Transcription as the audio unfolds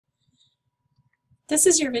This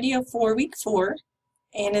is your video for week 4,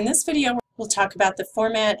 and in this video we'll talk about the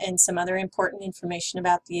format and some other important information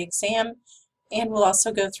about the exam, and we'll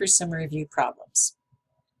also go through some review problems.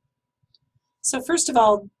 So first of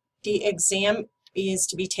all, the exam is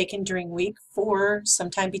to be taken during week 4,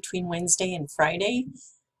 sometime between Wednesday and Friday.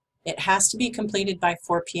 It has to be completed by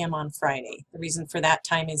 4 p.m. on Friday. The reason for that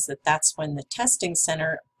time is that that's when the testing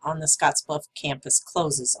center on the Scottsbluff campus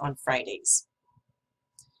closes on Fridays.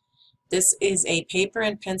 This is a paper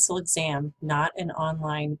and pencil exam, not an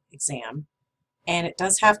online exam, and it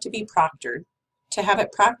does have to be proctored. To have it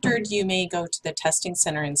proctored, you may go to the testing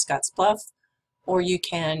center in Scottsbluff, or you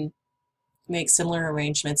can make similar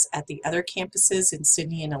arrangements at the other campuses in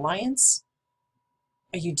Sydney and Alliance.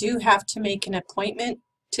 You do have to make an appointment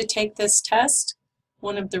to take this test.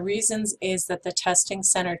 One of the reasons is that the testing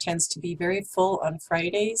center tends to be very full on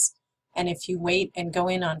Fridays, and if you wait and go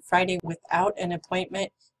in on Friday without an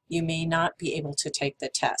appointment, you may not be able to take the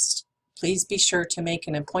test. Please be sure to make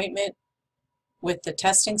an appointment with the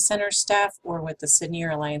testing center staff or with the Sydney or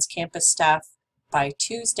Alliance campus staff by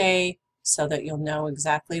Tuesday so that you'll know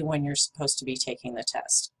exactly when you're supposed to be taking the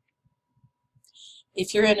test.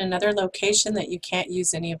 If you're in another location that you can't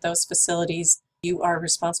use any of those facilities, you are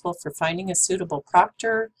responsible for finding a suitable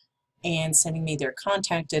proctor and sending me their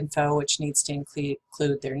contact info, which needs to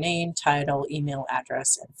include their name, title, email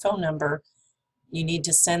address, and phone number. You need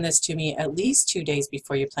to send this to me at least 2 days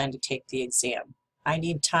before you plan to take the exam. I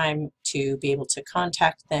need time to be able to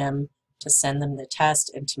contact them, to send them the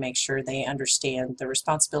test, and to make sure they understand the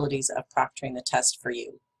responsibilities of proctoring the test for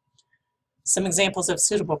you. Some examples of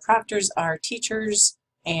suitable proctors are teachers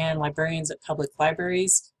and librarians at public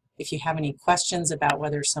libraries. If you have any questions about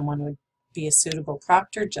whether someone would be a suitable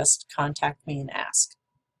proctor, just contact me and ask.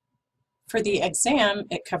 For the exam,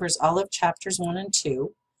 it covers all of chapters 1 and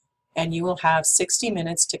 2. And you will have 60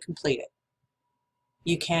 minutes to complete it.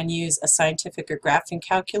 You can use a scientific or graphing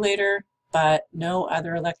calculator, but no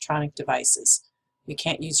other electronic devices. You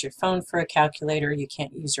can't use your phone for a calculator, you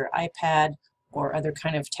can't use your iPad or other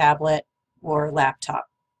kind of tablet or laptop.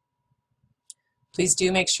 Please do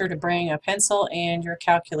make sure to bring a pencil and your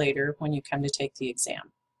calculator when you come to take the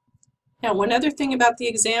exam. Now, one other thing about the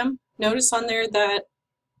exam, notice on there that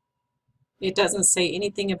it doesn't say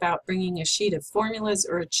anything about bringing a sheet of formulas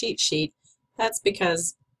or a cheat sheet. That's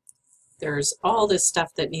because there's all this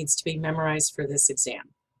stuff that needs to be memorized for this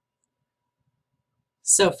exam.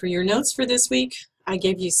 So for your notes for this week, I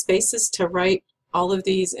gave you spaces to write all of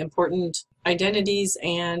these important identities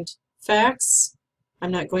and facts. I'm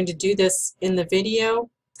not going to do this in the video.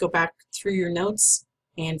 Go back through your notes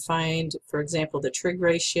and find, for example, the trig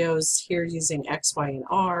ratios here using X, Y, and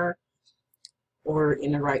R, or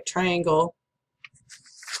in a right triangle,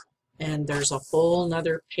 and there's a whole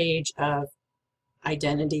nother page of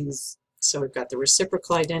identities. So we've got the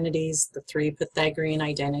reciprocal identities, the 3 Pythagorean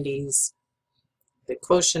identities, the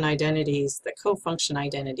quotient identities, the cofunction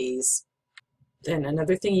identities. Then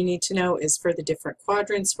another thing you need to know is for the different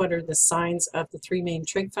quadrants, what are the signs of the 3 main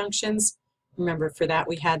trig functions? Remember, for that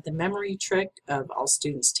we had the memory trick of all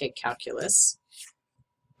students take calculus.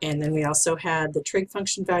 And then we also had the trig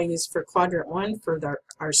function values for quadrant 1 for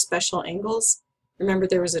our special angles. Remember,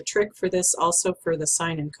 there was a trick for this also for the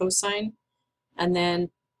sine and cosine. And then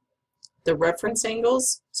the reference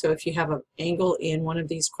angles. So if you have an angle in one of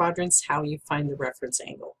these quadrants, how you find the reference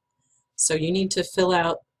angle. So you need to fill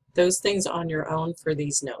out those things on your own for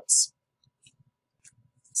these notes.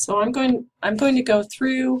 So I'm going to go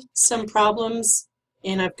through some problems.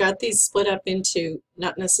 And I've got these split up into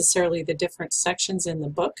not necessarily the different sections in the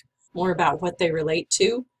book, more about what they relate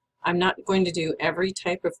to. I'm not going to do every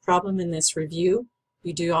type of problem in this review.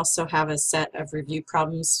 You do also have a set of review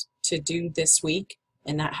problems to do this week,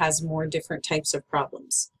 and that has more different types of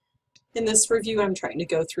problems. In this review, I'm trying to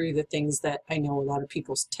go through the things that I know a lot of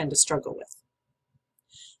people tend to struggle with.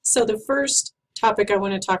 So the first topic I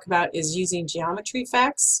want to talk about is using geometry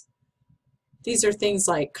facts. These are things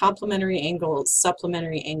like complementary angles,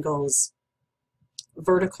 supplementary angles,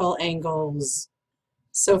 vertical angles.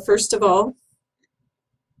 So first of all,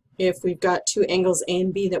 if we've got 2 angles A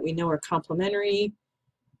and B that we know are complementary,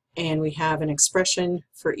 and we have an expression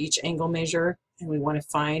for each angle measure, and we want to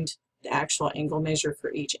find the actual angle measure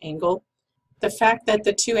for each angle, the fact that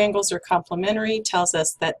the 2 angles are complementary tells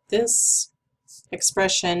us that this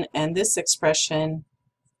expression and this expression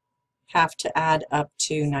have to add up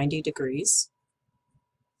to 90 degrees.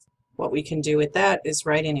 What we can do with that is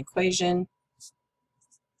write an equation,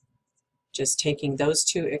 just taking those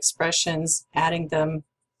 2 expressions, adding them,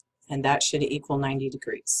 and that should equal 90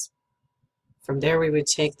 degrees. From there we would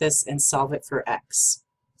take this and solve it for x.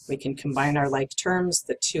 We can combine our like terms,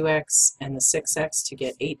 the 2x and the 6x, to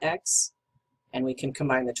get 8x. And we can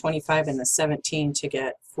combine the 25 and the 17 to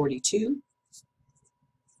get 42.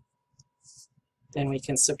 Then we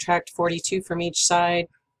can subtract 42 from each side.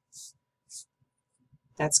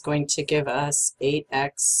 That's going to give us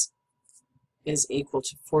 8x is equal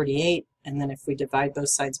to 48. And then if we divide both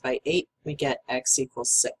sides by 8, we get x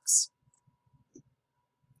equals 6.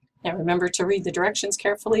 Now remember to read the directions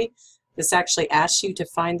carefully. This actually asks you to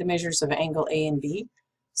find the measures of angle A and B.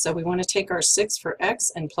 So we want to take our 6 for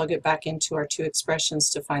x and plug it back into our two expressions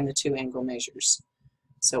to find the two angle measures.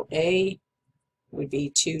 So A would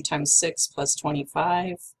be 2 times 6 plus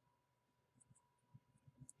 25,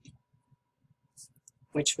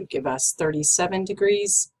 which would give us 37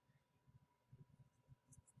 degrees.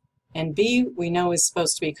 And B, we know, is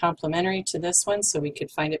supposed to be complementary to this one, so we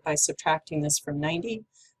could find it by subtracting this from 90.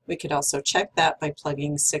 We could also check that by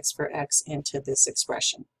plugging 6 for x into this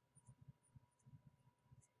expression.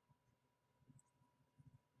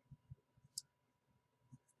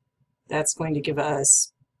 That's going to give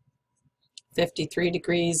us 53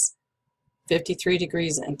 degrees. 53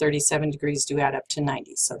 degrees and 37 degrees do add up to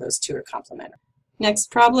 90, so those two are complementary.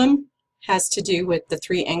 Next problem has to do with the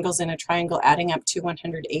three angles in a triangle adding up to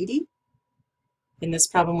 180. In this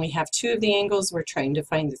problem we have two of the angles. We're trying to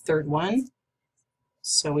find the third one.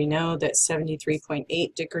 So we know that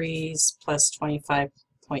 73.8 degrees plus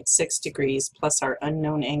 25.6 degrees plus our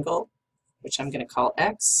unknown angle, which I'm going to call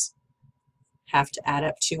x, have to add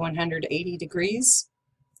up to 180 degrees.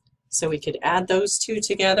 So we could add those two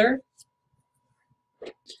together.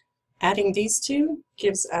 Adding these two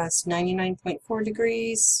gives us 99.4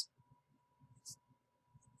 degrees.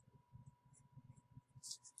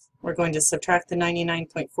 We're going to subtract the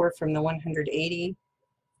 99.4 from the 180,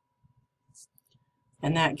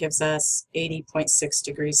 and that gives us 80.6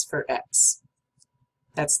 degrees for x.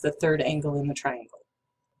 That's the third angle in the triangle.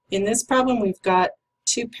 In this problem, we've got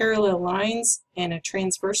two parallel lines and a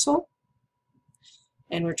transversal,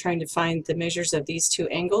 and we're trying to find the measures of these two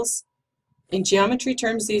angles. In geometry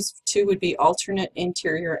terms, these two would be alternate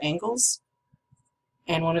interior angles,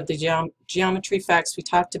 and one of the geometry facts we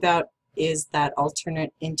talked about is that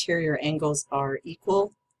alternate interior angles are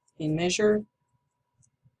equal in measure.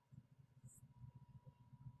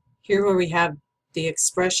 Here where we have the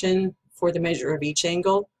expression for the measure of each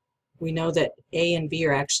angle, we know that A and B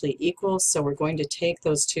are actually equal, so we're going to take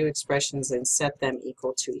those two expressions and set them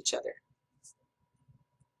equal to each other.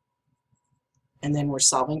 And then we're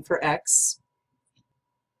solving for x.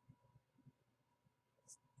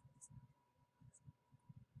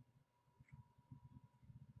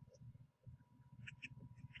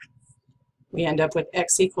 We end up with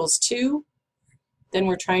x equals 2. Then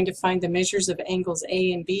we're trying to find the measures of angles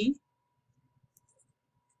A and B.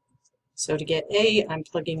 So to get A, I'm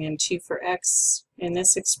plugging in 2 for x in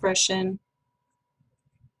this expression.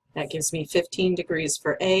 That gives me 15 degrees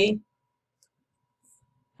for A.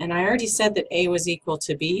 And I already said that A was equal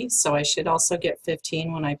to B, so I should also get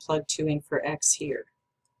 15 when I plug 2 in for x here.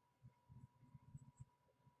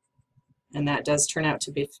 And that does turn out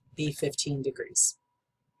to be 15 degrees.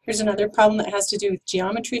 Here's another problem that has to do with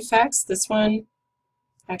geometry facts. This one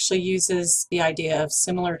actually uses the idea of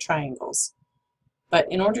similar triangles.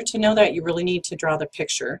 But in order to know that, you really need to draw the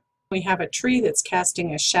picture. We have a tree that's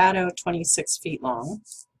casting a shadow 26 feet long.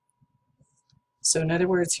 So in other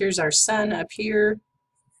words, here's our sun up here,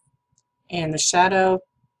 and the shadow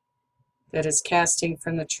that is casting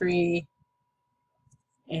from the tree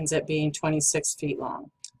ends up being 26 feet long.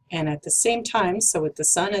 And at the same time, so with the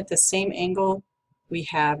sun at the same angle, we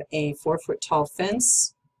have a 4-foot tall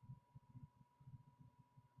fence.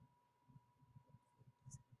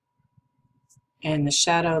 And the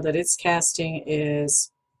shadow that it's casting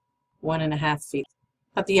is 1.5 feet.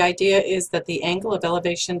 But the idea is that the angle of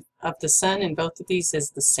elevation of the sun in both of these is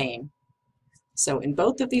the same. So in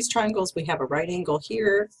both of these triangles, we have a right angle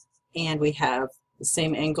here, and we have the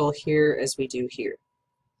same angle here as we do here.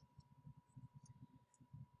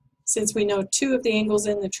 Since we know two of the angles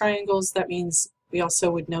in the triangles, that means we also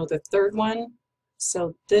would know the third one.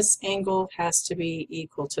 So this angle has to be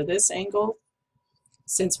equal to this angle.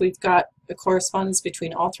 Since we've got a correspondence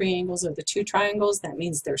between all three angles of the two triangles, that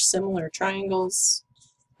means they're similar triangles.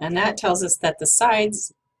 And that tells us that the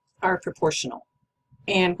sides are proportional.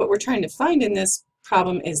 And what we're trying to find in this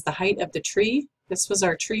problem is the height of the tree. This was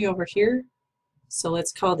our tree over here. So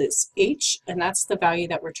let's call this h, and that's the value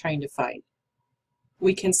that we're trying to find.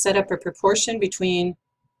 We can set up a proportion between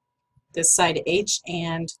this side h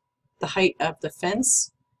and the height of the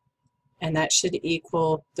fence, and that should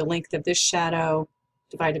equal the length of this shadow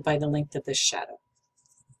divided by the length of this shadow.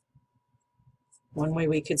 One way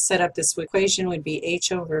we could set up this equation would be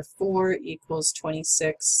h over 4 equals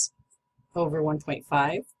 26 over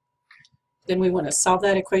 1.5. Then we want to solve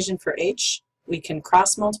that equation for h. We can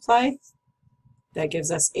cross multiply. That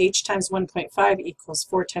gives us h times 1.5 equals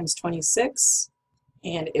 4 times 26.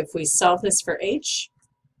 And if we solve this for h,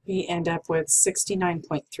 we end up with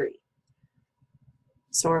 69.3.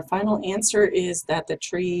 So our final answer is that the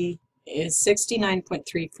tree is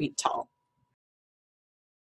 69.3 feet tall.